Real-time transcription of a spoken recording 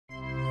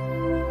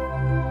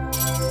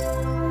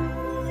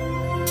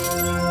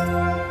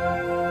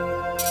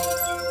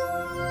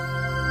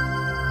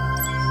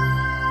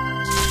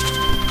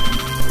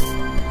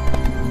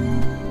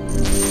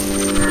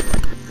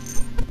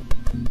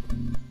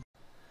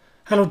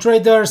Hello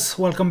traders,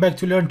 welcome back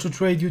to Learn to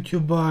Trade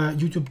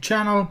YouTube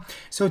channel.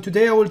 So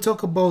today I will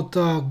talk about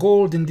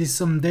gold in this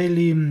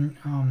daily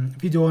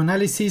video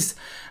analysis,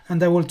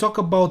 and I will talk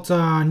about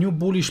new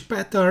bullish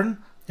pattern.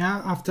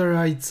 Yeah, after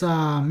it's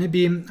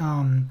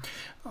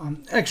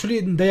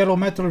actually the yellow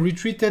metal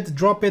retreated,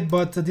 drop it,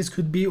 but this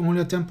could be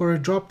only a temporary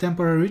drop,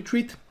 temporary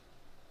retreat.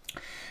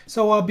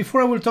 So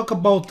before I will talk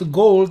about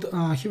gold,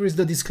 here is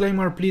the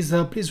disclaimer. Please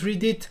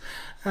read it,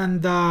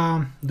 and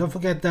don't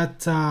forget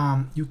that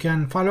you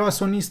can follow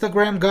us on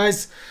Instagram,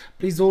 guys.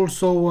 Please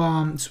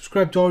also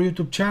subscribe to our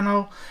YouTube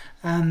channel,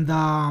 and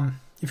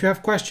if you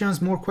have questions,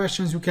 more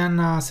questions, you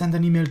can send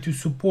an email to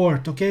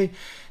support. Okay,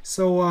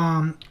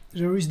 so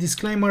there is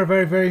disclaimer,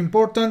 very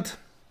important.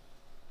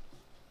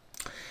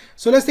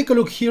 So let's take a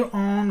look here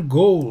on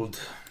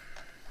gold.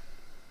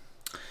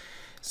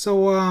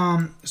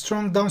 So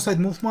strong downside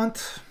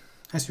movement,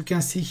 as you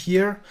can see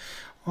here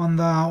on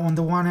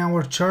the 1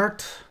 hour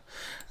chart,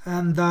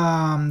 and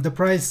the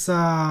price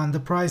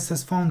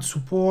has found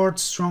support,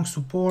 strong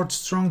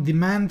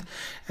demand,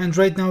 and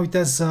right now it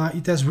has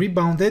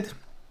rebounded.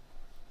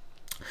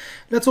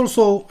 Let's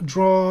also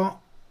draw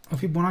a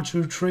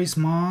Fibonacci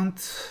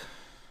retracement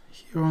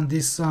here on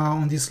this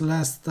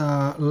last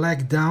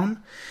leg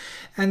down.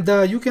 And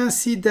you can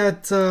see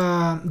that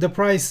the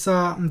price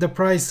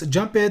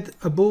jumped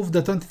above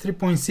the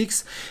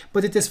 23.6,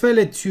 but it has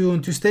failed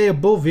to stay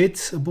above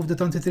it, above the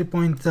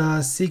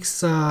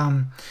 23.6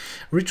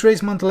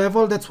 retracement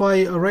level. That's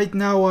why right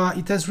now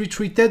it has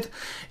retreated.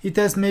 It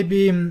has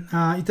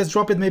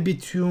dropped maybe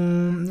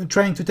to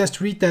trying to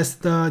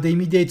retest the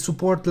immediate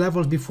support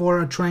levels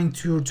before trying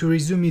to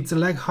resume its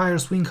leg higher,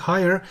 swing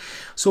higher.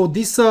 So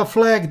this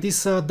flag,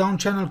 this down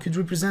channel could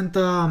represent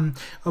a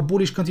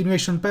bullish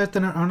continuation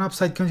pattern, an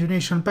upside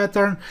continuation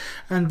pattern,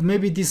 and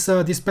maybe this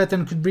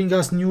pattern could bring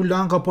us new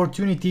long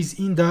opportunities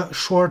in the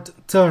short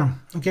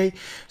term. Okay,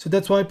 so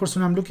that's why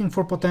personally I'm looking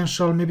for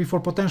potential, maybe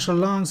for potential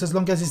longs, as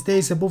long as it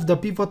stays above the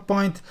pivot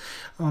point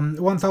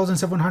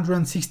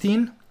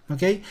 1716.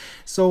 Okay,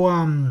 so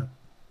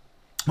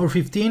or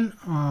 15,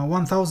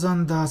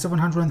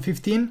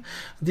 1715.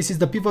 This is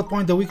the pivot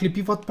point, the weekly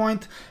pivot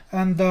point,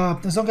 and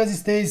as long as it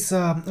stays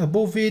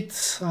above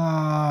it,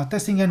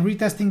 testing and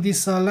retesting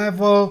this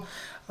level,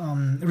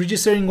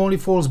 registering only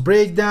false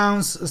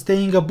breakdowns,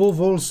 staying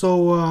above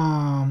also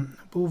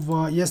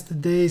above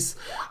yesterday's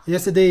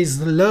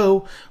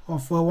low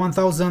of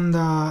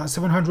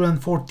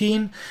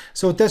 1714.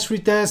 So test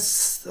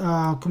retest,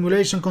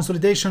 accumulation,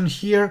 consolidation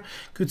here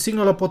could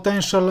signal a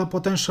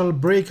potential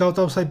breakout,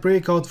 outside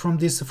breakout from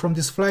this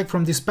flag,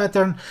 from this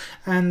pattern,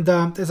 and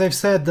as I've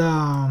said,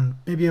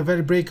 maybe a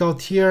very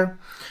breakout here.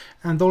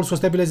 And also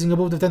stabilizing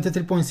above the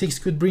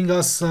 23.6 could bring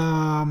us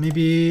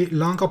maybe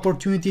long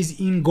opportunities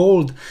in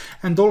gold,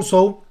 and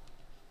also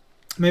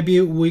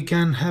maybe we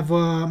can have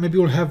maybe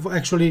we'll have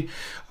actually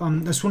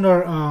a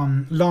sooner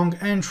long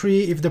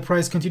entry if the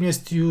price continues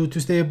to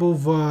stay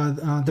above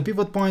the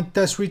pivot point,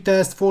 test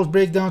retest, false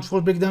breakdowns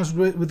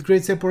with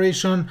great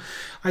separation.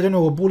 I don't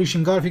know, a bullish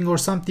engulfing or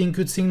something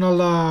could signal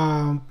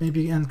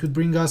maybe, and could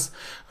bring us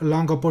a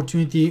long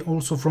opportunity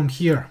also from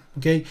here.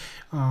 Okay,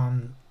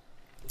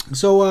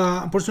 so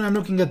personally I'm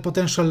looking at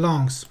potential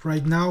longs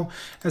right now.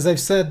 As I've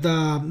said,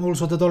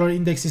 also the dollar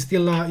index is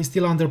still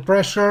under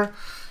pressure.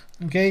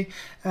 Okay,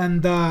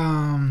 and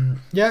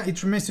yeah,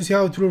 it remains to see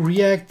how it will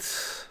react.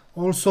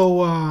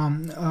 Also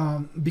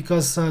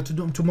because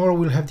tomorrow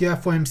we'll have the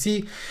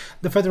FOMC.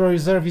 The Federal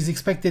Reserve is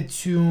expected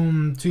to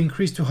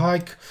increase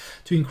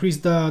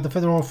the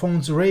federal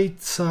funds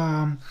rate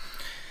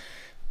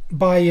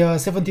by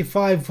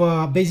 75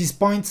 basis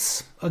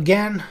points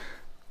again.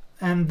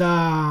 And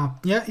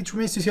yeah, it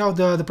remains to see how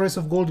the price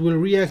of gold will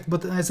react.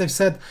 But as I've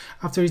said,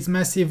 after its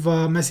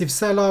massive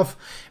sell-off,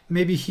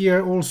 maybe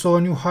here also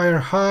a new higher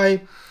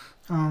high.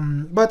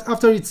 But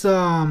after its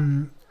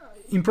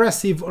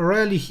impressive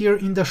rally here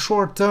in the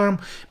short term,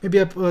 maybe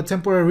a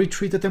temporary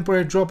retreat, a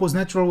temporary drop was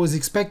natural, was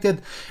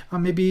expected.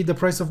 Maybe the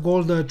price of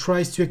gold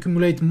tries to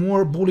accumulate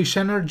more bullish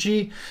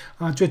energy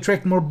to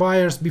attract more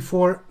buyers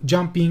before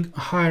jumping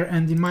higher.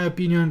 And in my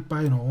opinion,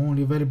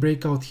 only a very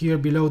breakout here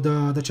below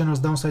the channel's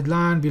downside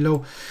line,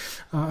 below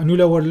a new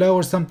lower low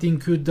or something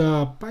could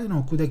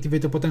could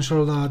activate a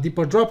potential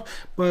deeper drop.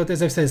 But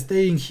as I've said,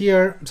 staying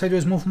here,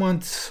 sideways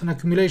movement, an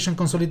accumulation,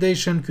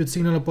 consolidation could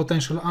signal a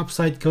potential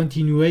upside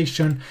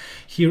continuation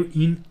here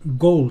in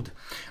gold.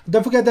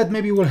 Don't forget that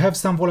maybe we'll have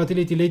some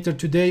volatility later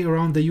today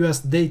around the US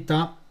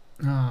data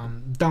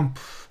dump.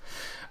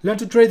 Learn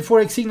to trade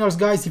forex signals,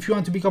 guys. If you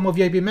want to become a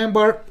VIP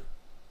member,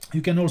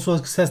 you can also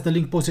access the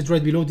link posted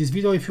right below this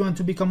video. If you want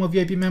to become a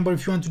VIP member,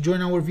 if you want to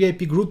join our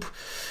VIP group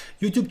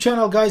YouTube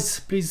channel, guys,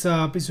 please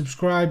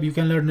subscribe. You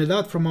can learn a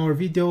lot from our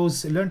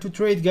videos. Learn to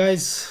trade,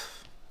 guys,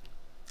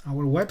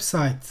 our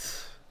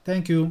website.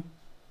 Thank you.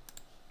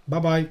 Bye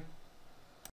bye.